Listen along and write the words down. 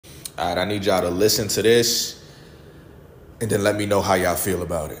All right, I need y'all to listen to this and then let me know how y'all feel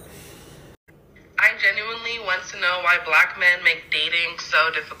about it. I genuinely want to know why black men make dating so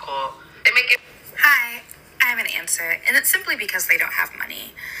difficult. They make it... Hi, I have an answer, and it's simply because they don't have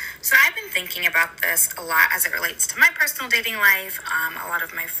money. So I've been thinking about this a lot as it relates to my personal dating life. A lot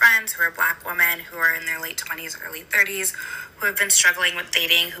of my friends who are black women who are in their late 20s, early 30s, who have been struggling with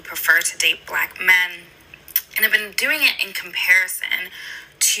dating, who prefer to date black men, and have been doing it in comparison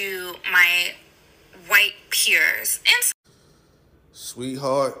to my white peers. And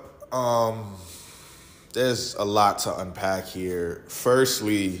Sweetheart, there's a lot to unpack here.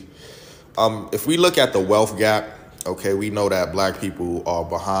 Firstly, if we look at the wealth gap, okay, we know that black people are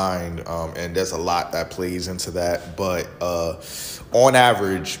behind, and there's a lot that plays into that. But on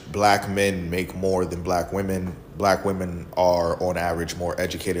average, black men make more than black women. Black women are, on average, more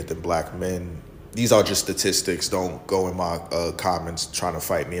educated than black men. These are just statistics. Don't go in my comments trying to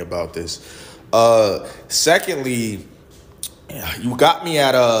fight me about this. Secondly, you got me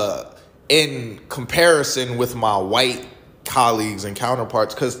at in comparison with my white colleagues and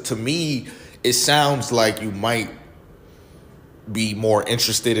counterparts, because to me, it sounds like you might be more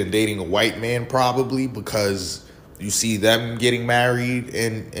interested in dating a white man, probably because you see them getting married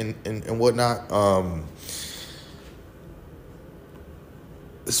and whatnot.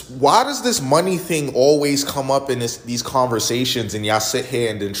 Why does this money thing always come up in these conversations, and y'all sit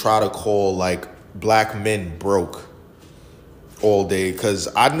here and then try to call like black men broke all day? Because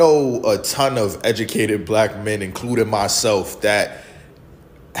I know a ton of educated black men, including myself, that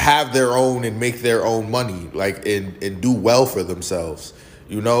have their own and make their own money, like, and do well for themselves,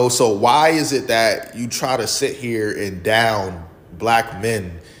 you know? So why is it that you try to sit here and down black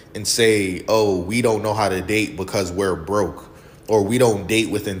men and say, oh, we don't know how to date because we're broke, or we don't date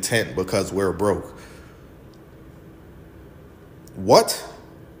with intent because we're broke? What?